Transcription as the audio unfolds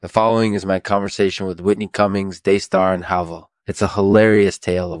The following is my conversation with Whitney Cummings, Daystar, and Havel. It's a hilarious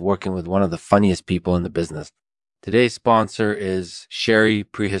tale of working with one of the funniest people in the business. Today's sponsor is Sherry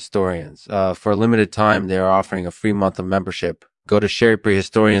Prehistorians. For a limited time, they are offering a free month of membership. Go to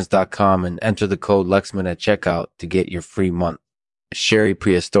sherryprehistorians.com and enter the code Lexman at checkout to get your free month. Sherry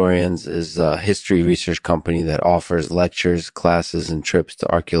Prehistorians is a history research company that offers lectures, classes, and trips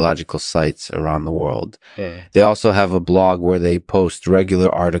to archaeological sites around the world. Yeah. They also have a blog where they post regular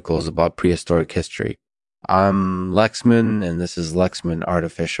articles about prehistoric history. I'm Lexman, and this is Lexman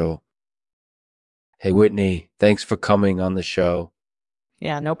Artificial. Hey, Whitney, thanks for coming on the show.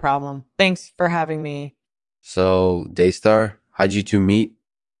 Yeah, no problem. Thanks for having me. So, Daystar, how'd you two meet?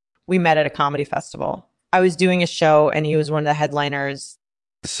 We met at a comedy festival. I was doing a show and he was one of the headliners.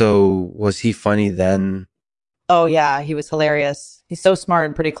 So, was he funny then? Oh, yeah, he was hilarious. He's so smart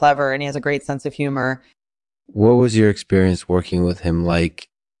and pretty clever, and he has a great sense of humor. What was your experience working with him like?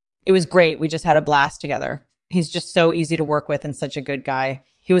 It was great. We just had a blast together. He's just so easy to work with and such a good guy.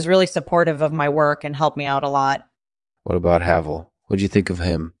 He was really supportive of my work and helped me out a lot. What about Havel? What'd you think of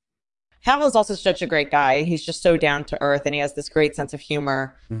him? Havel is also such a great guy. He's just so down to earth and he has this great sense of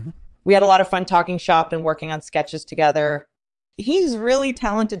humor. Mm-hmm. We had a lot of fun talking shop and working on sketches together. He's really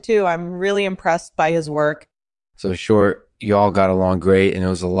talented too. I'm really impressed by his work. So short, you all got along great and it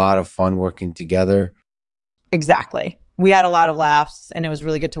was a lot of fun working together. Exactly. We had a lot of laughs and it was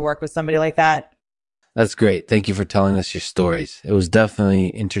really good to work with somebody like that. That's great. Thank you for telling us your stories. It was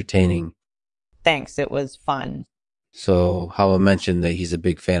definitely entertaining. Thanks. It was fun. So Havel mentioned that he's a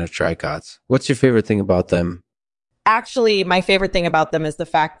big fan of tricots. What's your favorite thing about them? Actually, my favorite thing about them is the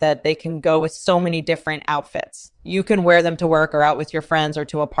fact that they can go with so many different outfits. You can wear them to work or out with your friends or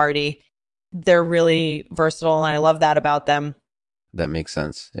to a party. They're really versatile and I love that about them. That makes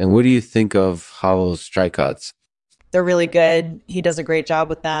sense. And what do you think of Havel's tricots? They're really good. He does a great job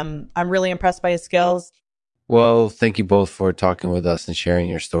with them. I'm really impressed by his skills. Well, thank you both for talking with us and sharing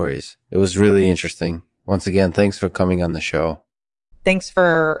your stories. It was really interesting. Once again, thanks for coming on the show. Thanks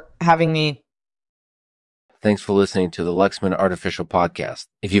for having me. Thanks for listening to the Lexman Artificial Podcast.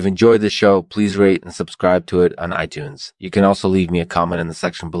 If you've enjoyed this show, please rate and subscribe to it on iTunes. You can also leave me a comment in the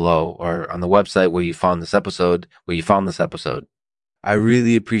section below or on the website where you found this episode. I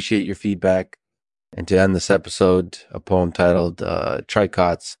really appreciate your feedback. And to end this episode, a poem titled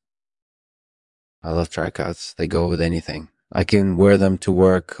Tricots. I love tricots. They go with anything. I can wear them to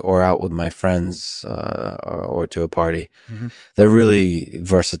work or out with my friends or to a party. Mm-hmm. They're really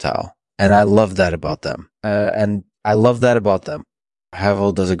versatile. And I love that about them.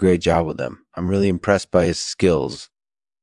 Havel does a great job with them. I'm really impressed by his skills.